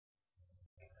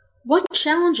What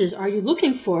challenges are you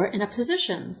looking for in a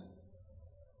position?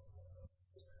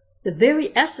 The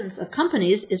very essence of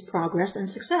companies is progress and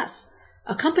success.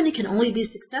 A company can only be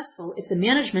successful if the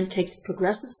management takes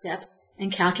progressive steps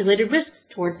and calculated risks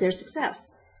towards their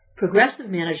success.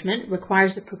 Progressive management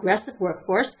requires a progressive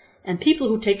workforce, and people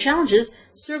who take challenges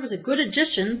serve as a good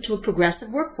addition to a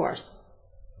progressive workforce.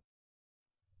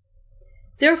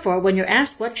 Therefore, when you're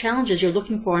asked what challenges you're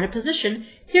looking for in a position,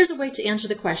 here's a way to answer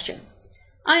the question.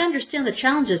 I understand that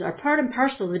challenges are part and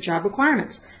parcel of the job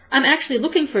requirements. I'm actually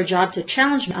looking for a job to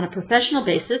challenge me on a professional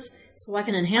basis so I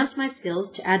can enhance my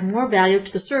skills to add more value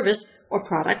to the service or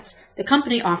product the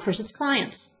company offers its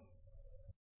clients.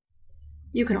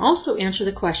 You can also answer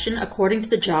the question according to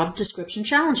the job description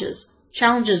challenges.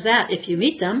 Challenges that, if you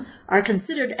meet them, are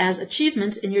considered as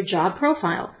achievements in your job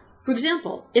profile. For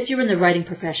example, if you're in the writing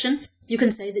profession, you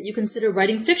can say that you consider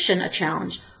writing fiction a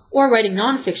challenge, or writing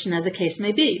nonfiction as the case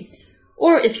may be.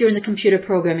 Or if you're in the computer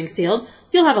programming field,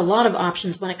 you'll have a lot of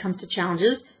options when it comes to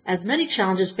challenges, as many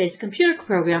challenges face a computer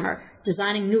programmer,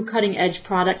 designing new cutting-edge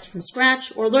products from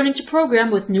scratch or learning to program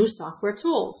with new software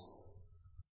tools.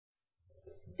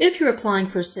 If you're applying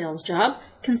for a sales job,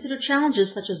 consider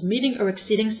challenges such as meeting or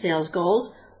exceeding sales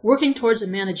goals, working towards a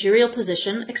managerial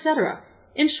position, etc.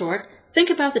 In short, think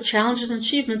about the challenges and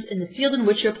achievements in the field in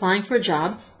which you're applying for a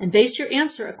job and base your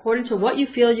answer according to what you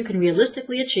feel you can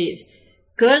realistically achieve.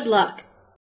 Good luck!